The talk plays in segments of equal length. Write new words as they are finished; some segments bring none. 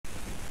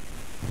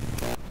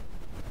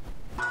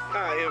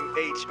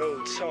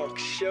HO Talk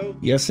Show.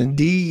 Yes,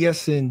 indeed.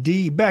 Yes,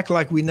 indeed. Back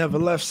like we never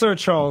left. Sir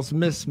Charles,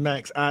 Miss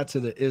Max, I to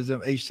the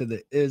ism, H to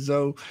the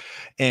Izzo.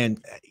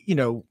 And,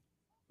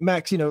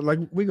 Max, like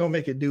we're going to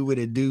make it do what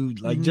it do.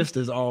 Like just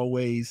as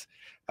always,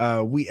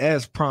 we,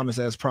 as promised,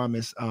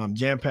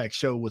 jam-packed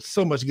show with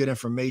so much good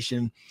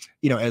information,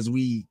 as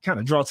we kind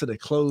of draw to the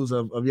close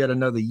of yet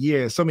another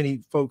year. So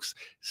many folks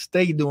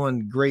stay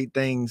doing great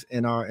things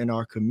in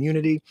our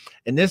community.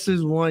 And this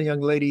is one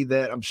young lady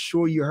that I'm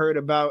sure you heard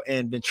about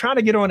and been trying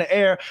to get on the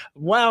air.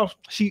 Wow,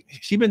 she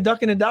been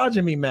ducking and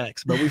dodging me,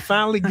 Max, but we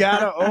finally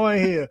got her on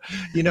here,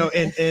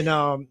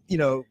 and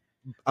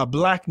a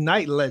Black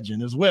Knight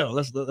legend as well.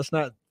 Let's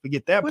not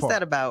forget that part. What's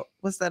that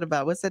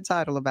about? What's that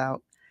title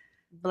about?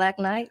 Black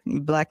Knight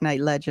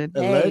legend.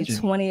 Hey, legend.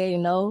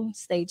 28-0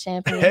 state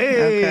champion.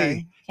 Hey,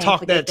 okay.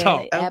 Talk that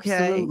talk. Okay.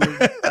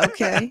 Absolutely.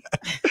 Okay.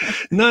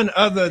 None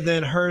other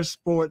than Her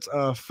Sports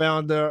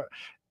founder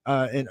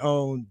and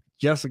own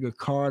Jessica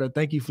Carter.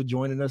 Thank you for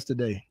joining us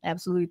today.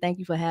 Absolutely. Thank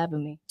you for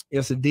having me.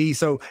 Yes, indeed.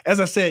 So as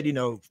I said,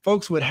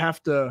 folks would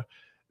have to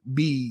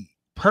be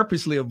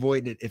purposely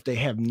avoided if they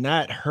have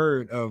not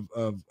heard of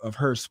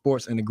Her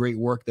Sports and the great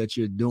work that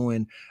you're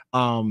doing.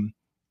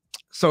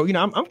 So,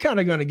 I'm kind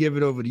of going to give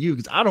it over to you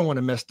because I don't want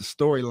to mess the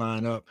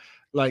storyline up.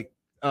 Like,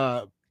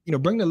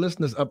 bring the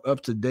listeners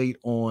up to date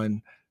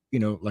on,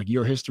 like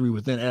your history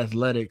within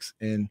athletics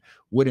and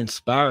what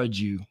inspired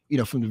you,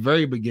 from the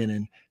very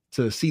beginning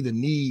to see the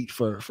need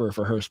for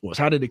Her Sports.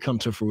 How did it come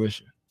to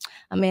fruition?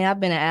 I mean, I've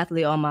been an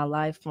athlete all my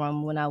life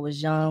from when I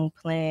was young,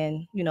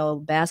 playing,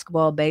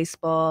 basketball,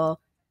 baseball.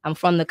 I'm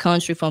from the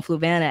country, from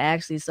Fluvanna,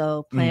 actually.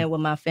 So playing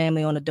with my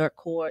family on the dirt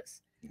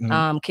courts,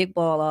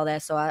 kickball, all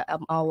that. So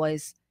I'm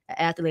always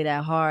athlete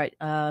at heart.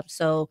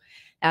 So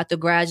after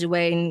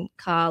graduating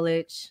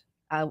college,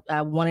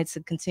 I wanted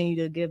to continue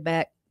to give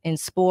back in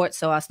sports.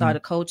 So I started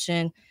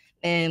coaching,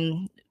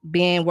 and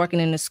working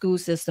in the school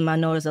system, I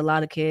noticed a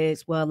lot of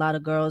kids, a lot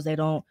of girls, they're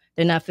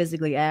not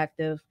physically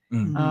active.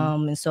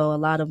 And so a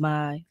lot of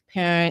my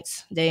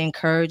parents, they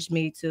encouraged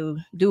me to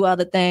do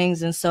other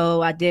things. And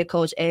so I did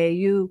coach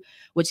AAU,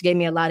 which gave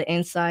me a lot of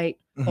insight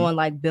on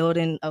like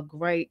building a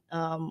great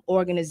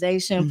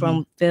organization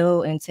from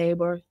Phil and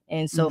Tabor.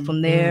 And so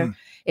from there,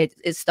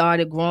 it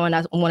started growing.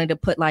 I wanted to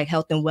put like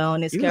health and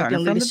wellness, character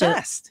and leadership.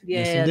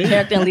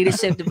 Character and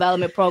leadership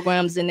development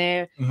programs in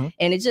there.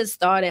 And it just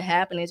started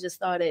happening. It just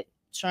started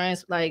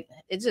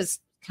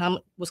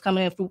was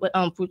coming in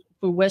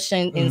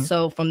fruition. And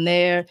so from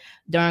there,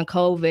 during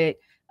COVID,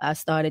 I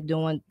started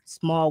doing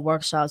small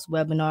workshops,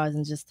 webinars,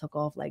 and just took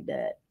off like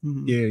that.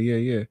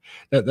 Yeah.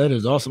 That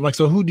is awesome. Like,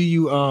 so who do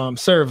you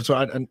serve? So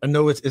I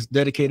know it's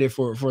dedicated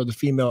for the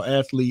female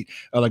athlete.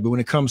 But when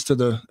it comes to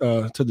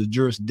the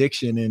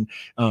jurisdiction,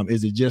 and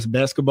is it just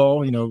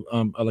basketball?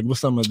 Like what's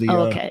some of the?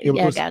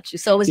 I got you.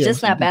 So it's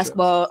just not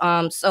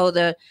basketball.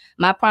 So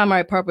my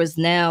primary purpose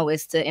now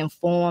is to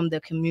inform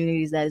the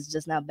communities that it's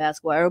just not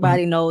basketball.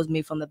 Everybody knows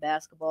me from the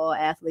basketball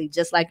athlete,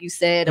 just like you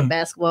said,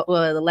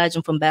 the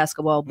legend from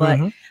basketball. But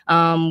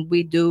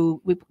we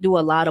do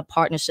a lot of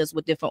partnerships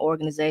with different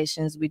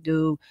organizations. We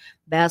do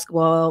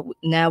basketball.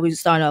 Now we're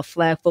starting a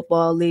flag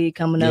football league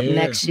coming up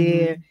next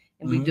year.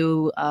 And we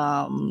do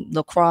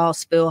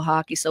lacrosse, field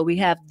hockey. So we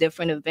have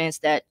different events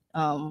that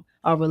are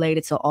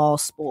related to all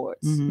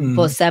sports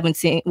for 7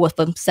 to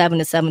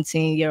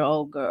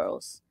 17-year-old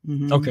girls.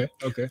 Okay.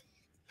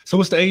 So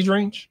what's the age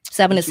range?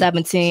 7 to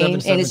 17,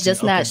 and it's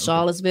just not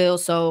Charlottesville.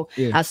 So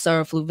I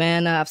serve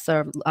Fluvanna, I've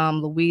served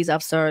Louise,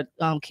 I've served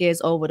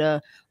kids over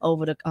the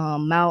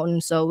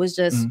mountain. So it's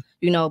just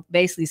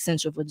basically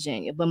Central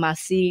Virginia. But my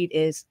seed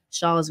is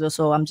Charlottesville,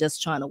 so I'm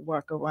just trying to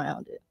work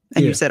around it.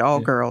 And you said all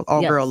girl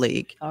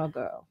league. All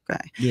girl.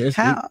 Okay. Yes.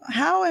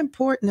 How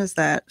important is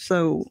that?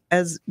 So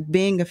as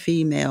being a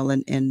female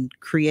and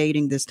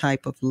creating this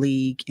type of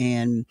league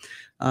and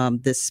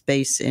this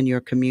space in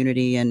your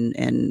community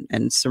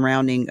and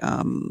surrounding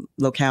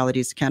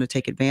localities to kind of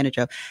take advantage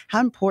of,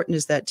 how important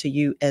is that to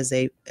you as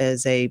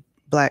a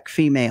Black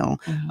female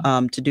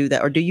to do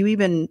that? Or do you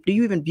even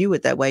view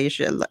it that way?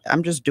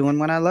 I'm just doing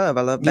what I love.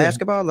 I love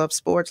basketball, I love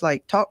sports.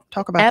 Like talk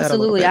about Absolutely. that a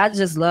little bit. I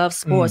just love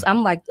sports.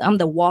 I'm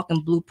the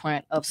walking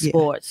blueprint of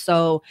sports.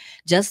 So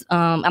just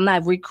I'm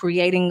not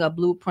recreating a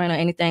blueprint or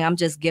anything. I'm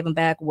just giving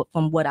back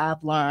from what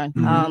I've learned.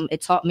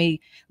 It taught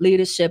me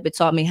leadership. It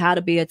taught me how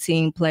to be a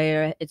team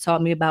player. It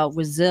taught me about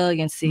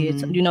resiliency,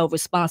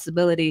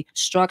 responsibility,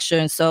 structure.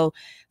 And so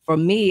for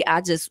me,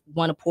 I just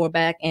want to pour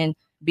back and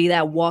be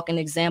that walking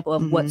example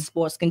of what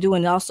sports can do.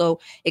 And also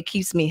it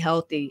keeps me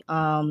healthy.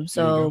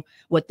 So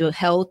with the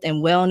health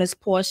and wellness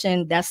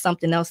portion, that's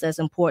something else that's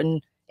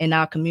important in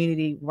our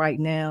community right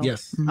now.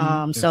 Yes.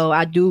 So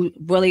I do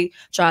really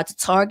try to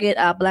target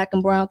our Black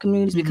and brown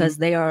communities because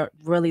they are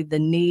really the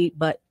need,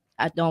 but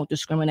I don't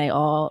discriminate.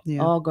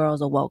 All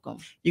girls are welcome.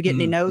 You get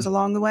any no's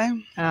along the way?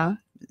 Huh?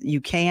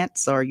 You can't,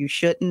 or you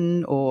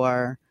shouldn't,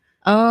 or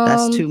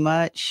That's too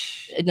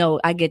much? No,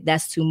 I get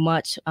that's too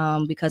much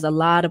because a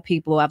lot of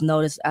people I've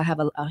noticed, I have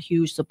a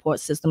huge support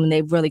system and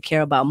they really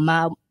care about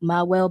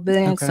my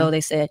well-being. Okay. So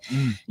they said,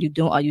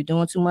 are you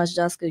doing too much,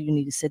 Jessica? You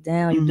need to sit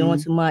down. You're doing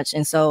too much.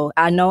 And so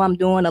I know I'm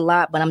doing a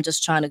lot, but I'm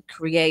just trying to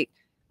create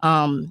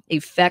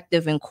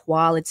effective and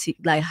quality,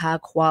 like high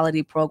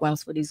quality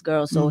programs for these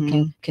girls so it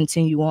can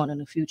continue on in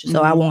the future.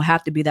 So I won't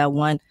have to be that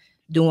one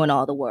doing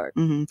all the work.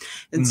 And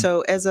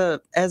so as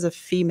a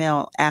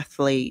female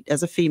athlete,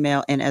 as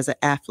an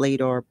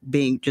athlete or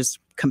being just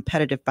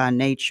competitive by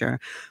nature,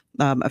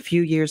 a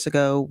few years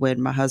ago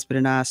when my husband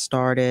and I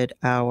started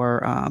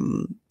our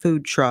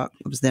food truck,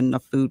 it was then a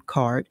food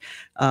cart,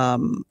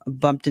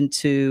 bumped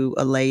into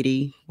a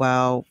lady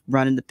while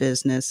running the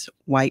business,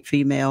 white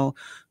female,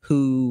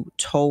 who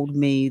told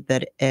me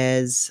that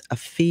as a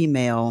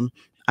female,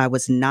 I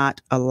was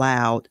not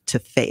allowed to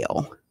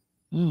fail.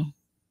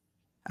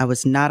 I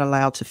was not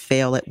allowed to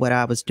fail at what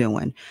I was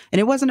doing. And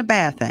it wasn't a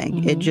bad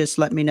thing. It just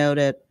let me know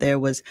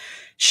that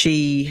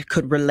she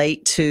could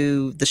relate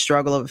to the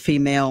struggle of a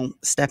female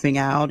stepping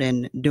out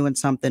and doing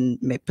something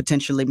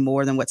potentially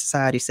more than what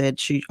society said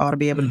she ought to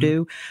be able to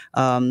do.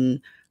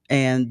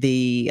 And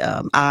the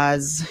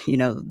eyes,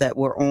 that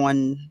were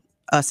on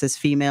us as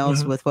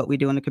females with what we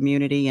do in the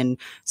community and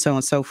so on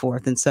and so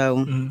forth. And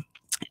so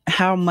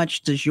how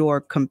much does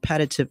your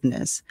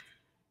competitiveness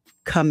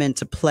come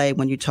into play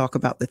when you talk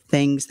about the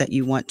things that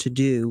you want to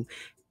do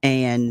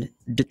and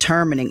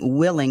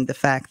willing the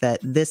fact that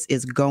this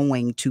is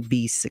going to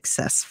be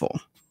successful?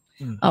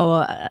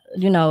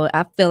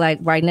 I feel like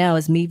right now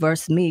it's me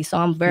versus me. So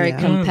I'm very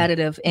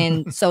competitive.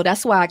 And so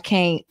that's why I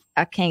can't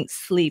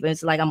sleep.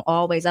 It's like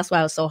that's why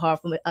it was so hard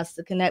for us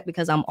to connect,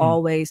 because I'm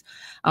always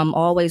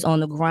on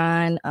the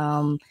grind.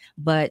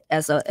 But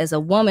as a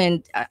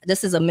woman,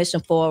 this is a mission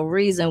for a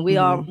reason.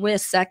 We're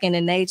second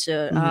in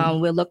nature.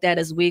 We're looked at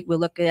as weak. We're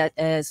looked at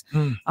as,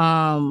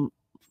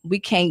 we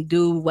can't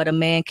do what a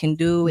man can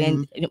do.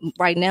 And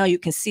right now you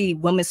can see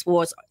women's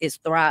sports is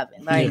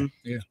thriving. Like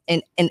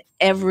in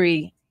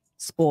every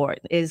sport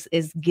is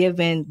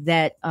given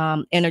that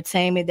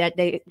entertainment that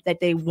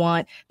they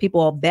want.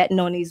 People are betting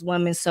on these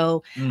women.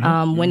 So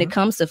when it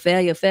comes to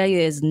failure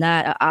is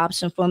not an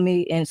option for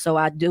me. And so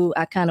I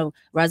kind of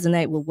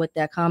resonate with what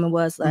that comment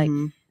was. Like,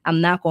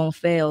 I'm not gonna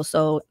fail.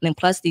 So, and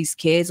plus these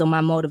kids are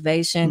my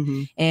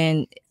motivation.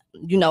 And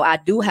I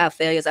do have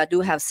failures, I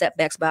do have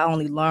setbacks, but I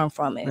only learn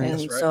from it.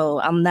 And so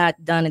I'm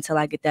not done until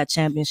I get that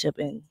championship.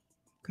 And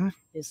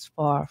it's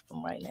far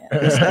from right now.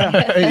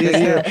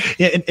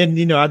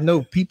 And I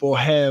know people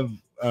have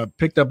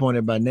picked up on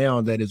it by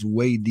now that it's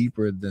way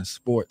deeper than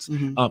sports.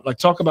 Like,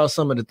 talk about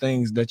some of the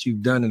things that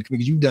you've done,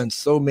 because you've done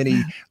so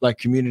many like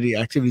community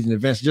activities and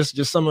events.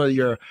 Just some of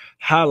your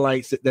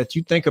highlights that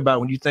you think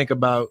about when you think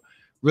about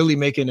really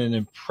making an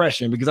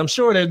impression, because I'm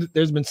sure that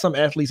there's been some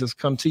athletes that's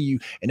come to you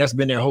and that's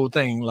been their whole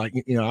thing. Like,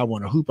 I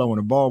want to hoop, I want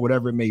to ball,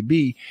 whatever it may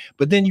be.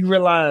 But then you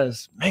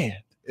realize, man,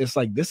 it's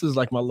like, this is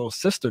like my little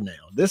sister now.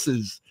 This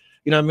is,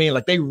 what I mean?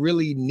 Like, they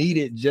really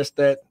needed just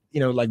that,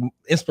 like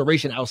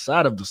inspiration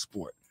outside of the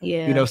sport.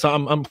 Yeah. So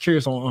I'm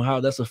curious on how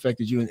that's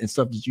affected you and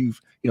stuff that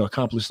you've,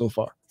 accomplished so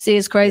far. See,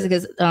 it's crazy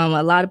because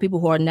a lot of people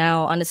who are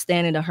now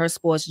understanding the Her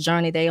Sports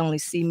journey, they only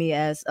see me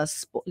as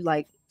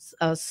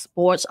a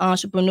sports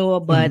entrepreneur,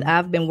 but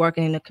I've been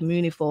working in the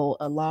community for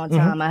a long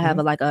time. I have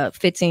a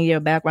 15-year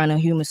background in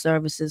human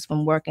services,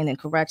 from working in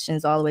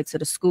corrections all the way to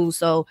the school.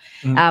 So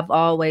I've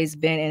always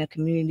been in a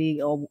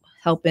community or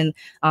helping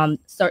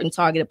certain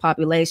targeted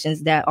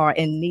populations that are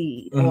in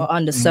need or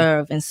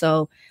underserved. And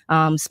so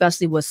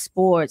especially with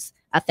sports,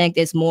 I think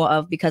it's more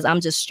of, because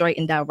I'm just straight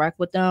and direct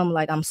with them.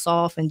 Like, I'm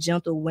soft and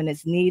gentle when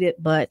it's needed,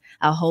 but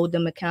I hold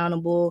them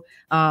accountable.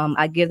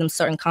 I give them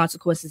certain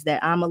consequences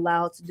that I'm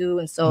allowed to do.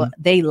 And so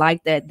they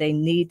like that, they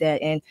need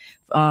that. And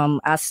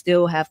I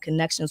still have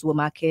connections with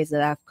my kids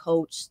that I've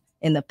coached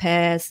in the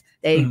past.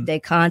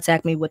 They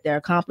contact me with their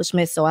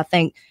accomplishments. So I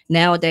think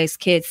nowadays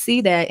kids see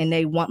that and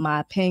they want my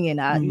opinion.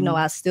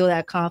 I still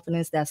have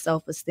confidence, that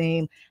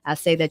self-esteem. I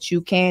say that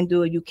you can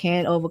do it, you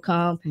can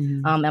overcome.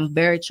 I'm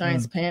very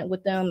transparent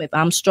with them. If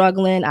I'm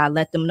struggling, I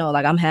let them know,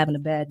 like, I'm having a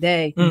bad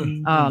day.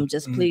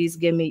 Please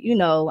give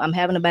me, I'm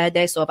having a bad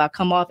day. So if I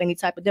come off any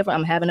type of different,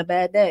 I'm having a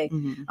bad day.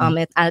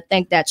 And I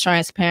think that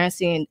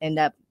transparency and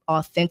that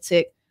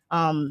authentic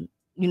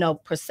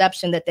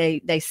perception that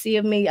they see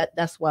of me,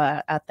 that's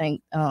why I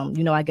think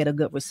I get a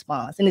good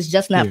response. And it's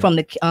just not from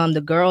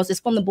the girls, it's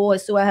from the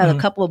boys too. I had a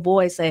couple of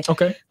boys say,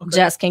 okay,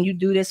 Jess, can you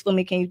do this for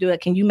me? Can you do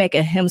it? Can you make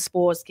a him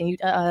sports? Can you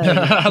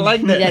I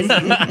like that.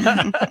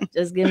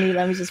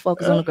 Let me just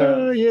focus on the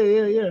girl.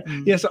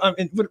 Yeah. So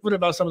what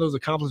about some of those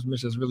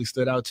accomplishments that's really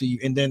stood out to you,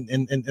 and then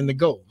and the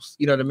goals,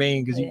 you know what I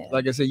mean? Because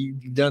like I said,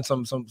 you've done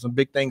some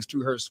big things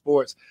through Her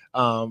Sports,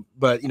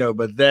 but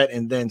that,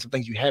 and then some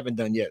things you haven't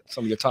done yet,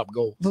 some of your top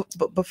goals.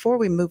 But before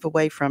we move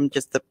away from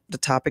just the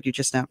topic you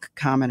just now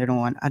commented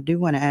on, I do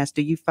want to ask,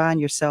 do you find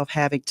yourself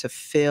having to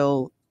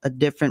fill a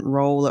different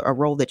role, or a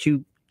role that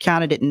you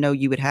kind of didn't know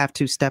you would have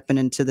to stepping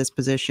into this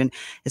position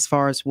as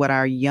far as what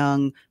our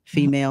young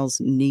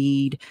females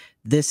need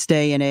this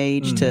day and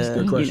age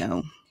to, you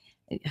know,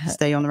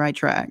 stay on the right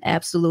track?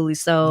 Absolutely.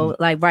 So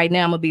like right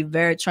now I'm gonna be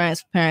very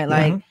transparent.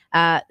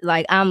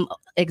 Like I'm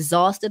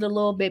exhausted a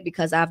little bit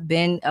because I've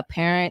been a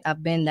parent,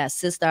 I've been that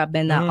sister, I've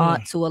been that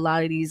aunt to a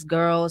lot of these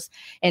girls,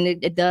 and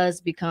it does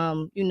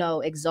become, you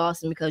know,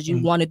 exhausting because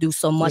you want to do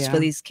so much for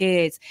these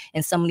kids,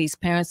 and some of these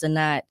parents are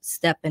not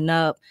stepping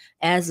up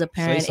as a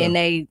parent, and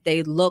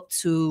they look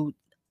to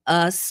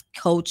us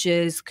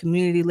coaches,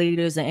 community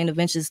leaders, and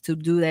interventions to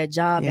do that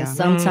job, and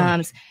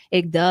sometimes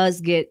it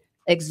does get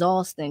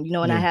exhausting, you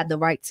know, and I have the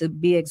right to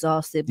be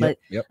exhausted, but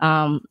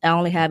I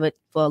only have it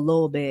for a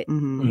little bit, you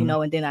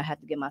know, and then I have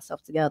to get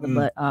myself together.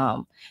 But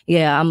I'm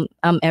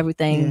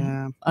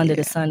everything under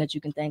the sun that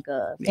you can think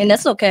of, and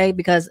that's okay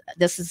because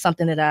this is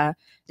something that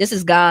this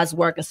is God's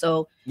work, and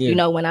so you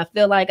know, when I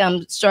feel like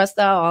I'm stressed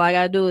out, all I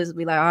gotta do is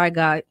be like, all right,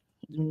 God,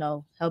 you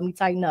know, help me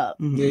tighten up.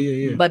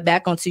 But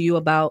back onto you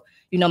about,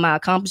 you know, my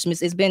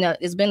accomplishments. It's been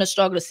a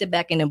struggle to sit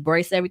back and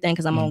embrace everything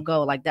because I'm on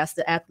go. Like that's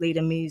the athlete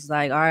in me. Is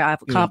like, all right,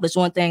 I've accomplished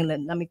one thing.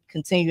 Let me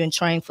continue and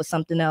train for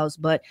something else.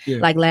 But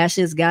like last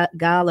year's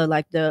gala,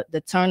 like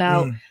the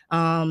turnout,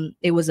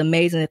 it was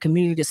amazing. The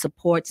community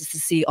support, just to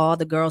see all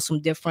the girls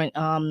from different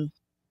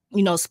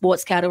you know,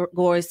 sports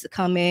categories to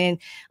come in.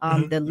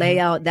 The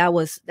layout,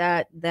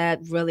 that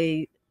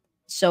really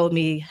showed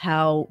me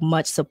how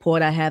much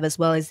support I have, as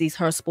well as these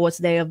Her Sports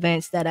Day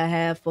events that I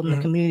have from the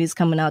communities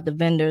coming out, the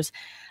vendors.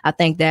 I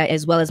think that,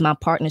 as well as my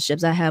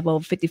partnerships, I have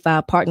over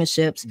 55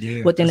 partnerships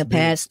within the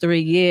past 3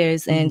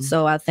 years. And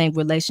so I think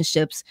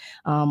relationships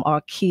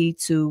are key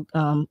to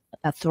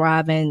a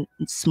thriving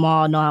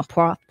small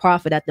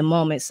nonprofit at the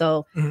moment.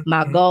 So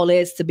my goal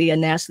is to be a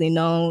nationally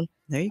known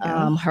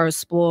Her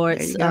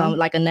Sports,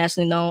 like a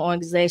nationally known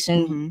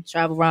organization,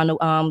 travel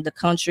around the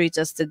country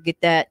just to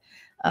get that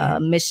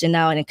mission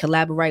out and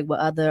collaborate with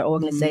other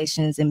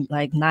organizations and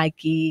like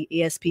Nike,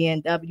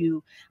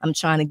 ESPNW. I'm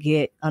trying to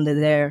get under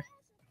their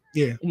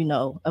you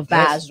know,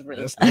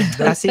 advisory.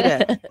 I see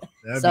that.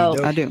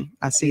 So I do.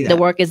 I see that. The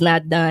work is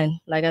not done.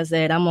 Like I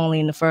said, I'm only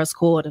in the first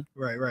quarter.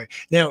 Right.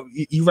 Now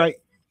you right.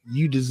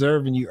 You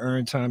deserve and you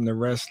earn time to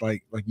rest.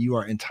 Like you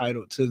are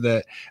entitled to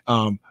that.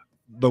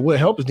 But what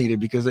help is needed,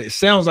 because it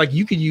sounds like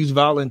you could use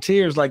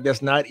volunteers like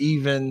that's not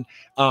even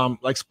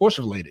like sports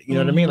related. You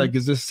know what I mean? Like,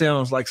 because this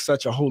sounds like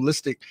such a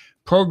holistic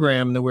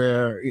program to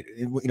where,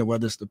 you know,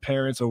 whether it's the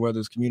parents or whether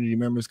it's community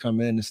members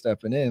coming in and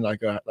stepping in,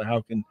 like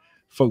how can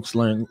folks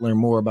learn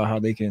more about how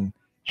they can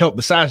help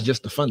besides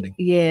just the funding?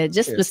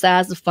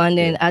 Besides the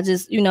funding, I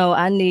just, you know,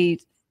 I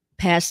need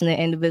passionate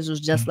individuals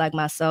just like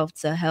myself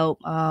to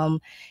help,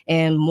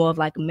 and more of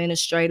like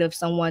administrative,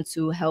 someone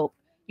to help,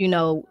 you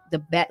know, the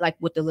back, like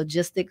with the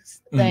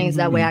logistics things.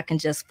 That way I can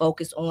just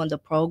focus on the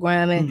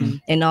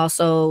programming. And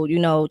also, you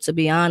know, to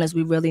be honest,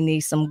 we really need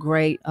some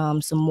great,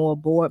 some more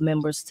board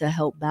members to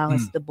help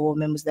balance the board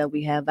members that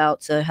we have out,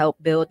 to help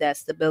build that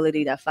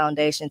stability, that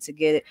foundation, to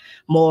get it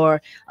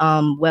more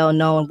well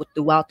known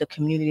throughout the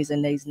communities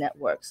and these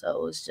networks.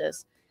 So it's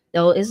just,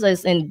 it's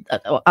just, and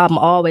I'm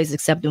always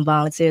accepting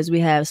volunteers. We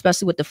have,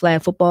 especially with the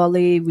Flag Football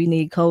League, we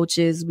need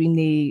coaches, we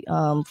need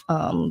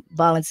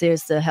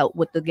volunteers to help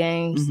with the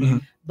games.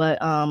 But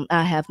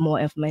I have more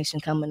information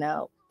coming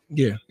out.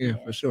 Yeah,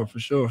 for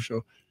sure.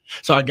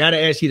 So I gotta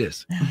ask you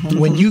this: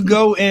 when you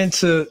go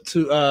into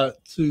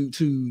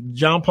to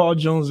John Paul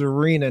Jones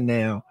Arena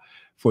now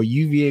for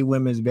UVA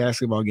women's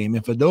basketball game,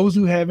 and for those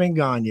who haven't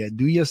gone yet,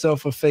 do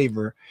yourself a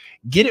favor,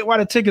 get it while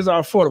the tickets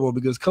are affordable,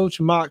 because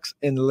Coach Mox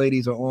and the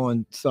ladies are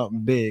on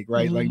something big,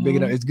 right? Like big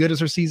enough, as good as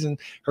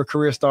her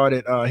career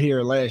started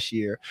here last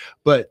year.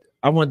 But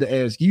I wanted to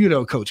ask you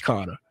though, Coach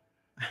Carter,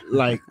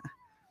 like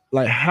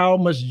how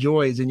much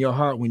joy is in your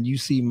heart when you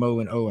see Mo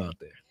and O out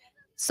there?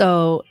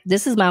 So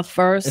this is my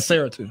first, and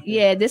Sarah too.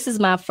 Yeah, this is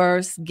my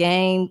first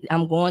game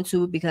I'm going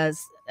to,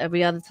 because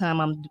every other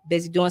time I'm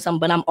busy doing something,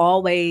 but I'm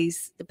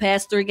always, the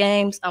past 3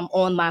 games, I'm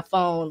on my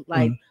phone,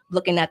 like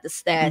looking at the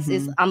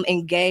stats. I'm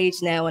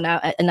engaged now, and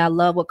I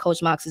love what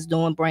Coach Mox is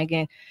doing,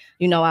 bringing,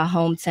 you know, our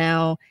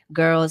hometown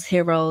girls,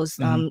 heroes,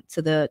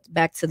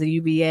 back to the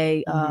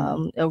UVA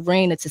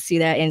arena, to see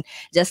that, and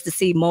just to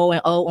see Mo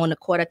and O on the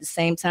court at the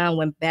same time.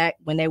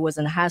 When they was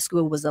in high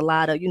school, it was a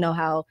lot of, you know,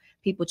 how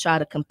people try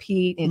to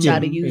compete and try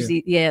to use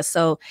it.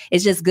 So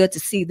it's just good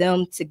to see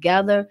them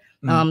together,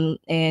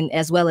 and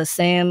as well as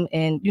Sam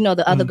and, you know,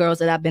 the other girls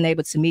that I've been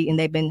able to meet, and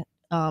they've been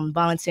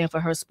volunteering for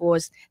Her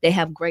Sports. They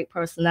have great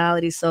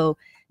personalities. So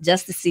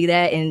just to see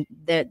that, and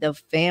that the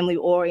family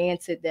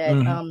oriented,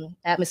 that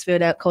atmosphere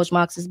that Coach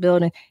Mox is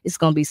building, it's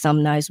gonna be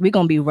something nice. We're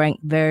gonna be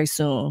ranked very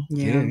soon.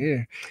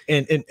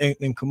 And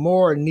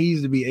Kimora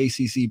needs to be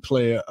ACC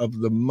Player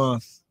of the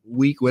Month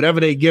week,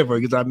 whatever they give her,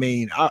 because I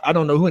mean, I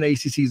don't know who in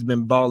ACC has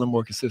been balling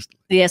more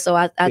consistently. So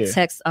I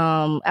text,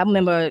 I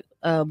remember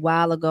a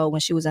while ago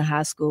when she was in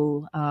high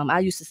school, I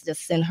used to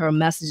just send her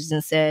messages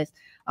and said,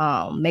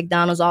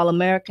 McDonald's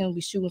All-American.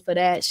 We shooting for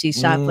that. She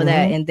shot for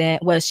that. And then,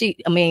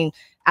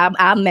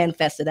 I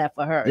manifested that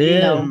for her, you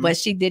know, but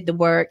she did the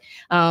work.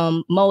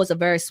 Mo is a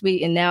very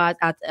sweet, and now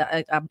I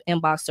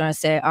inboxed her and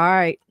said, all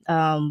right,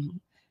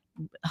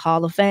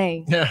 Hall of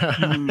Fame,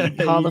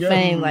 Hall of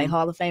Fame, like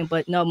Hall of Fame.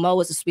 But no, Mo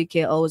is a sweet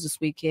kid. O is a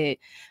sweet kid.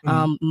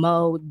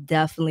 Mo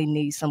definitely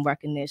needs some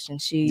recognition.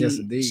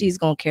 She's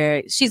gonna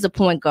carry. She's a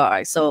point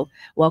guard. So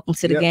welcome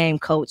to the game,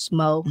 Coach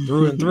Mo.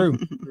 Through and through.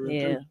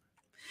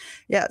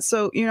 Yeah.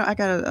 So I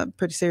got a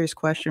pretty serious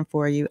question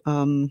for you.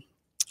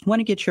 Want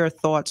to get your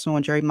thoughts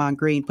on Draymond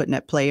Green putting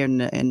that player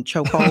in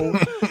chokehold.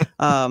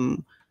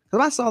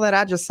 When I saw that,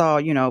 I just saw,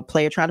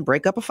 player trying to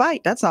break up a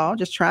fight. That's all.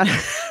 Just trying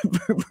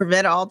to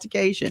prevent an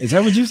altercation. Is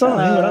that what you saw?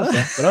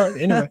 But all right,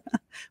 anyway.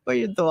 What are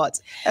your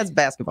thoughts as a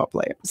basketball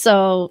player?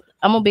 So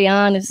I'm gonna be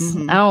honest.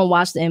 I don't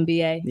watch the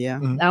NBA. Yeah.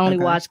 I only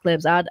watch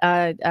clips.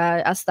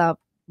 I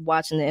stopped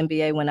watching the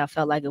NBA when I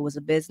felt like it was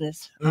a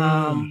business.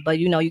 But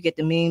you get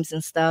the memes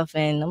and stuff,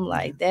 and I'm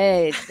like,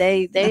 they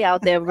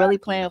out there really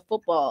playing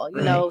football,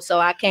 so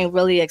I can't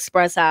really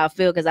express how I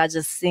feel because I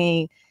just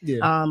seen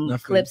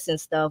clips and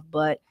stuff.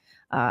 But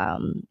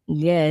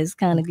it's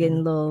kind of getting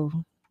a little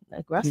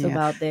aggressive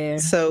out there.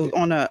 So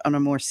on a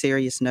more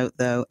serious note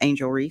though,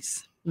 Angel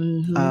Reese,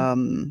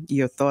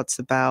 your thoughts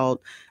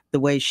about the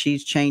way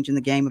she's changing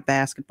the game of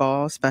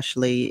basketball,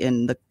 especially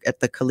at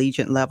the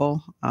collegiate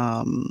level.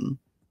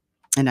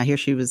 And I hear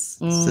she was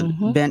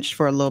benched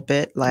for a little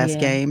bit last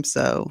game.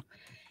 So,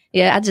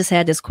 I just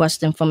had this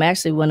question from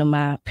actually one of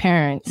my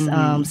parents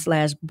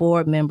 /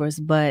 board members.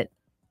 But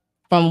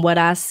from what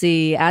I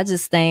see, I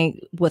just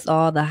think with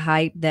all the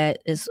hype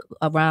that is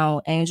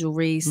around Angel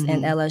Reese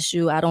and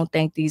LSU, I don't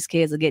think these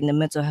kids are getting the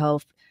mental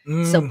health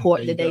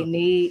support that they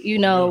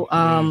need.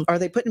 Are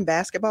they putting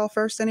basketball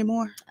first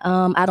anymore?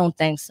 I don't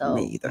think so.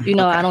 Me either.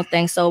 I don't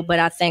think so. But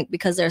I think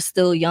because they're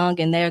still young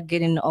and they're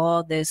getting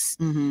all this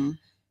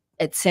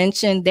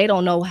attention, they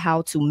don't know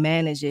how to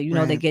manage it.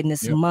 They're getting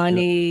this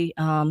money.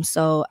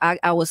 So I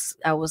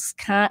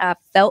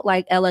felt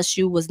like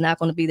LSU was not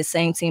going to be the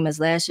same team as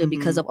last year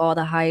because of all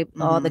the hype,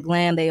 all the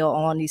glam. They are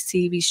on these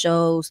TV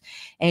shows.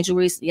 Angel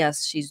Reese,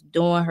 yes, she's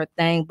doing her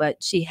thing,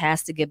 but she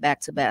has to get back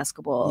to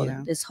basketball.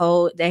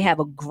 They have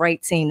a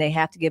great team. They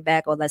have to get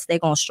back, or else they're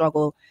going to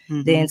struggle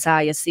the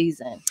entire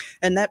season.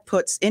 And that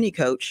puts any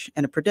coach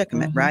in a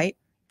predicament, right?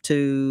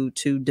 To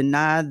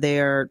deny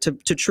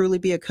to truly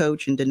be a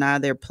coach and deny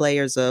their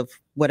players of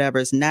whatever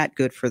is not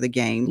good for the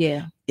game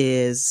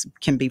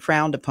can be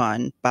frowned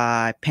upon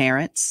by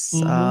parents,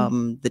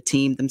 the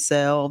team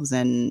themselves,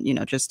 and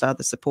just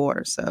other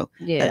supporters. So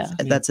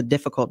that's a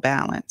difficult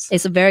balance.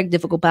 It's a very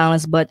difficult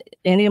balance. But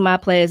any of my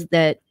players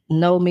that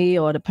know me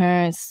or the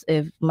parents,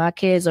 if my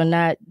kids are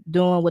not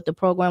doing what the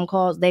program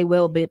calls, they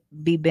will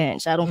be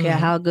benched. I don't care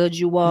how good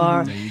you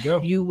are. There you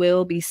go. You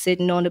will be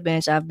sitting on the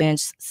bench. I've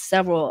benched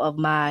several of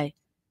my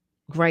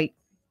great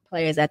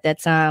players at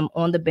that time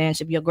on the bench.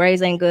 If your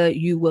grades ain't good,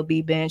 you will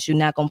be benched. You're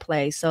not gonna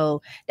play.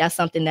 So that's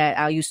something that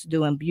I used to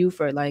do in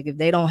Buford. Like if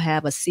they don't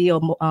have a C or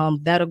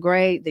better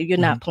grade, then you're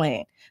not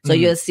playing. So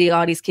you'll see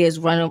all these kids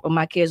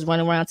my kids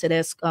running around to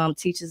their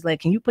teachers like,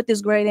 can you put this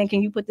grade in?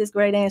 Can you put this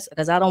grade in?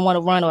 Because I don't want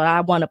to run or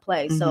I want to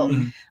play. So,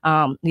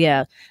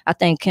 I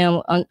think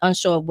Kim,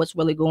 unsure of what's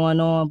really going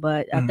on,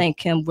 but I think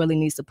Kim really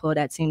needs to pull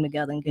that team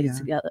together and get it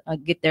together,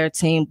 get their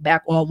team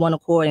back on one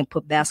accord and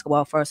put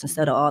basketball first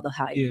instead of all the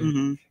hype.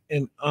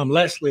 And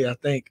lastly, I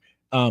think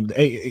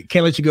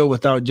can't let you go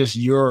without just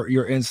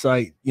your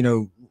insight,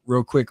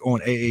 real quick on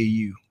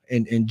AAU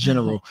in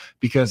general,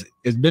 because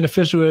as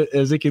beneficial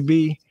as it can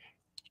be,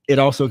 it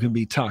also can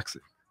be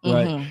toxic,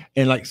 right?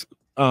 And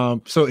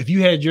so if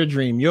you had your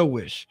dream, your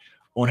wish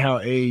on how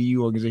AAU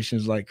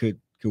organizations could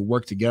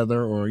work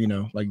together, or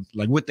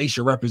like what they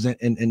should represent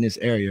in this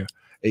area,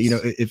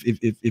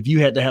 if you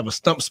had to have a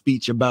stump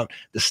speech about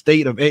the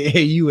state of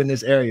AAU in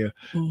this area,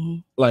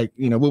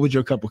 what would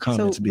your couple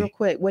comments be? Real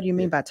quick, what do you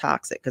mean by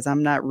toxic? Because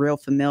I'm not real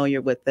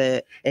familiar with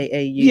the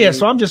AAU. Yeah,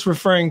 so I'm just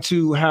referring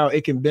to how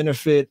it can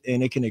benefit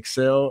and it can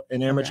excel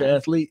an amateur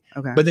athlete.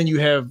 Okay. But then you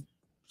have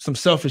some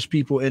selfish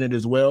people in it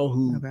as well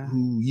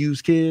who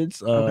use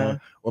kids or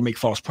make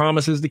false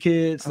promises to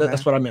kids.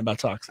 That's what I meant by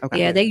toxic.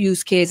 Yeah, they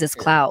use kids as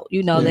clout.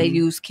 They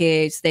use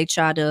kids. They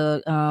try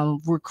to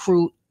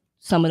recruit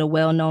some of the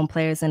well-known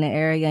players in the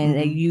area, and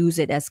they use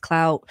it as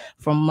clout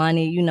for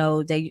money.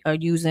 They are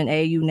using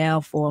AAU now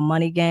for a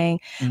money game,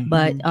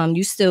 but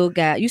you still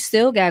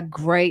got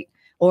great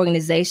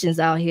organizations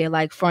out here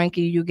like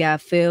Frankie, you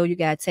got Phil, you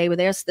got Tabor.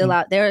 They're still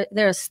out there.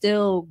 There are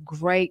still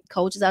great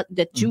coaches out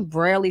that you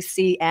rarely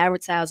see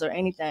advertised or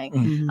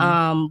anything.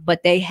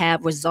 But they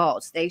have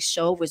results. They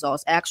show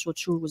results, actual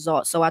true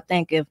results. So I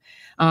think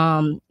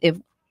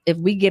if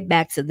we get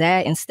back to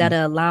that, instead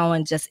of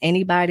allowing just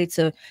anybody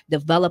to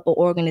develop an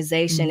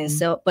organization and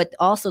sell, but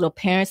also the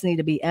parents need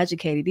to be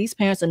educated. These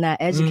parents are not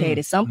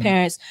educated. Some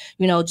parents,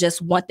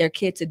 just want their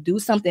kid to do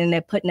something, and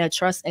they're putting their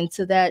trust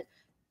into the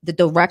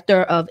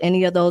director of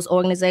any of those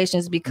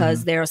organizations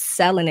because they're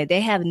selling it. They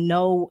have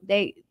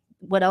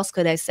what else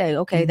could they say?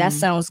 Okay, that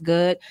sounds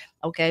good.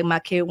 Okay, my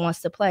kid wants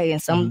to play,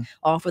 and some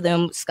offer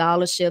them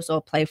scholarships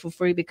or play for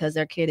free because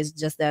their kid is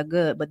just that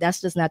good. But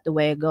that's just not the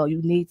way it goes.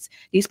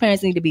 These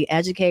parents need to be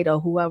educated, or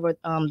whoever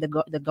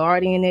the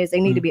guardian is.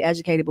 They need to be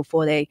educated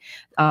before they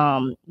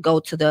go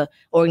to the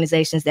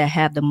organizations that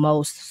have the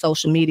most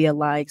social media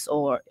likes,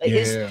 or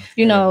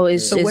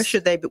So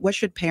what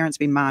should parents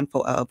be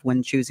mindful of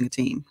when choosing a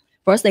team?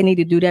 First, they need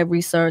to do that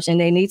research,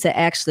 and they need to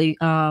actually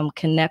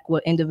connect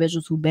with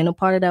individuals who've been a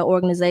part of that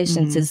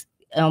organization to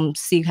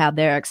see how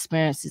their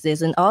experiences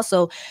is, and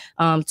also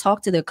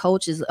talk to their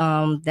coaches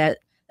that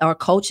are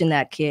coaching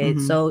that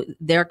kid. So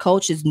their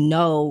coaches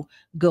know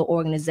good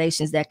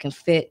organizations that can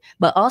fit.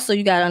 But also,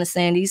 you got to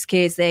understand, these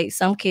kids,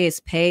 some kids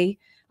pay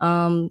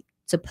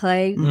to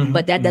play,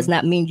 but that does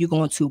not mean you're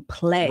going to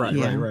play.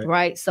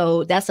 Right.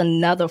 So that's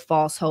another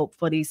false hope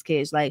for these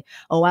kids. Like,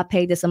 oh, I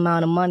paid this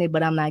amount of money,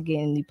 but I'm not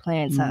getting any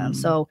playing time.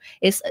 So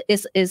it's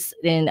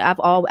and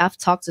I've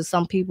talked to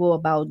some people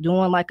about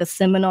doing like a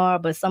seminar,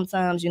 but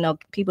sometimes,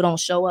 people don't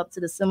show up to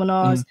the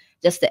seminars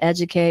just to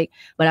educate.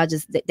 But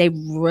they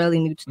really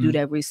need to do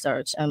that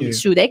research.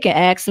 Shoot, they can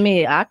ask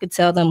me. I could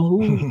tell them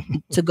who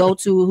to go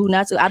to, who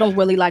not to. I don't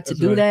really like to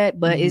do that,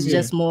 but it's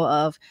just more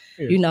of,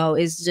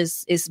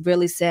 it's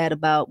really sad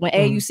about when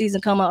AU season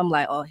come up. I'm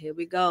like, oh, here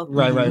we go.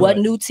 What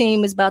new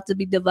team is about to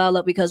be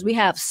developed? Because we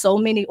have so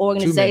many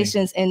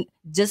organizations in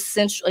just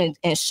central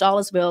in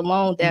Charlottesville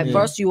alone that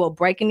first you are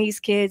breaking these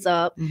kids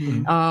up.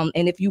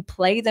 And if you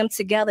play them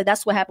together,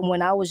 that's what happened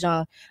when I was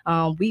young.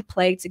 We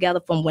played together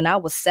from when I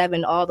was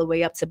 7 all the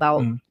way up to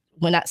about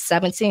when I was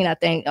 17, I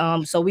think.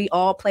 So we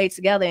all played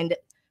together, and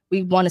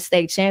we won a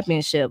state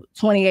championship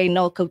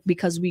 28-0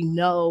 because we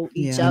know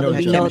each other.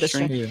 We know the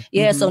strength.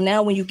 So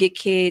now when you get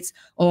kids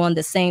on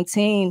the same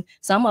team,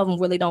 some of them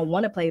really don't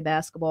want to play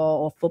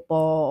basketball or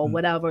football or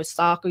whatever,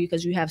 soccer,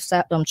 because you have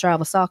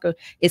travel soccer.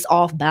 It's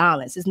off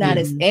balance. It's not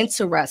as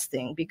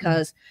interesting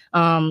because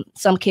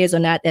some kids are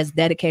not as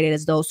dedicated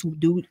as those who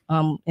do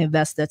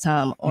invest their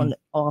time on the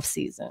off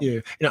season.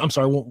 I'm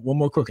sorry, one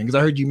more quick thing, because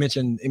I heard you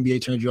mention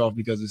NBA turned you off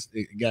because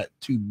it got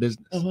too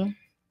business.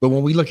 But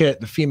when we look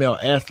at the female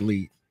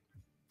athlete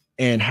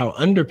and how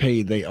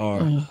underpaid they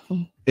are,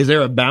 is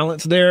there a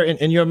balance there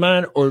in your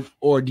mind,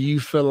 or do you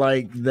feel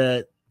like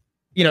that?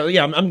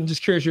 I'm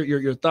just curious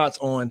your thoughts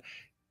on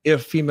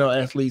if female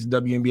athletes,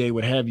 WNBA,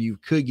 what have you,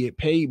 could get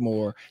paid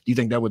more. Do you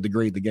think that would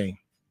degrade the game?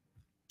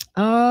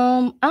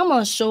 I'm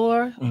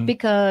unsure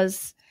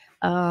because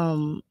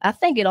I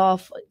think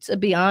to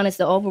be honest,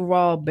 the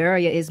overall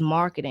barrier is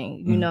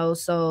marketing.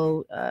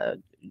 So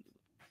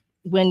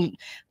and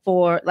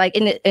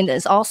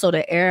it's also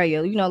the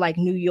area, like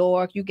New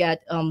York, you got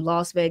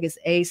Las Vegas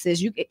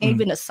Aces,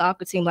 even the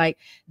soccer team, like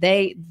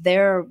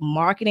their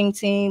marketing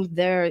team,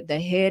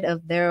 the head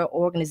of their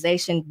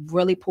organization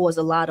really pours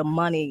a lot of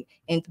money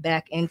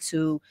back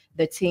into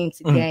the team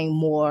to gain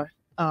more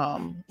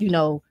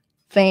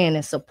fan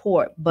and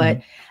support.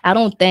 But I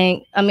don't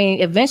think,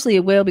 eventually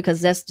it will,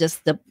 because that's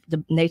just the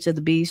nature of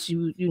the beast.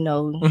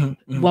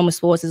 Women's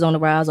sports is on the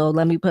rise. Oh,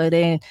 let me put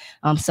in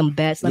some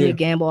bets, let me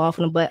gamble off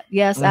them. But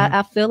yes,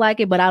 I feel like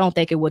it, but I don't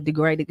think it would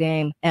degrade the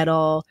game at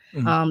all.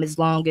 As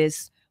long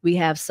as we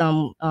have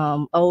some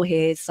old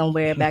heads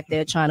somewhere back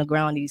there trying to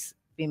ground these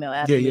female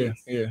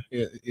athletes.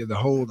 The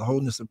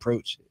wholeness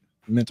approach.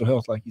 Mental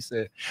health, like you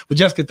said. Well,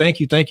 Jessica, thank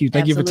you for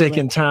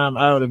taking time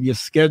out of your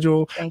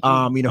schedule.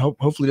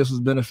 Hopefully this was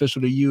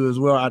beneficial to you as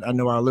well. I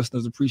know our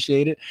listeners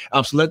appreciate it.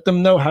 So let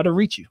them know how to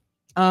reach you.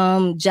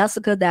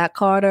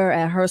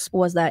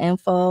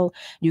 Jessica.Carter@hersports.info.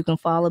 You can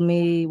follow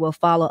me.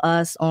 Follow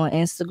us on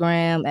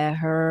Instagram at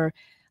her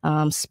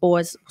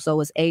sports.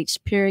 So it's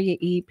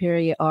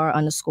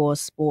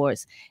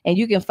H.E.R_sports. And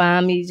you can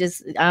find me,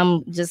 just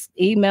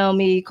email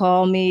me,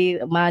 call me.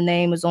 My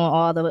name is on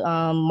all the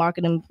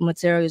marketing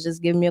materials.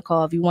 Just give me a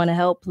call. If you want to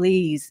help,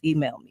 please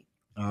email me.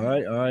 All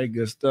right.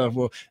 Good stuff.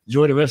 Well,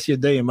 enjoy the rest of your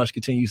day and much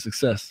continued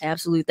success.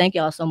 Absolutely. Thank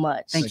y'all so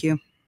much. Thank you.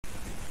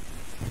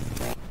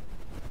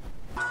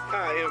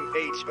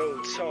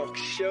 IMHO Talk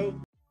Show.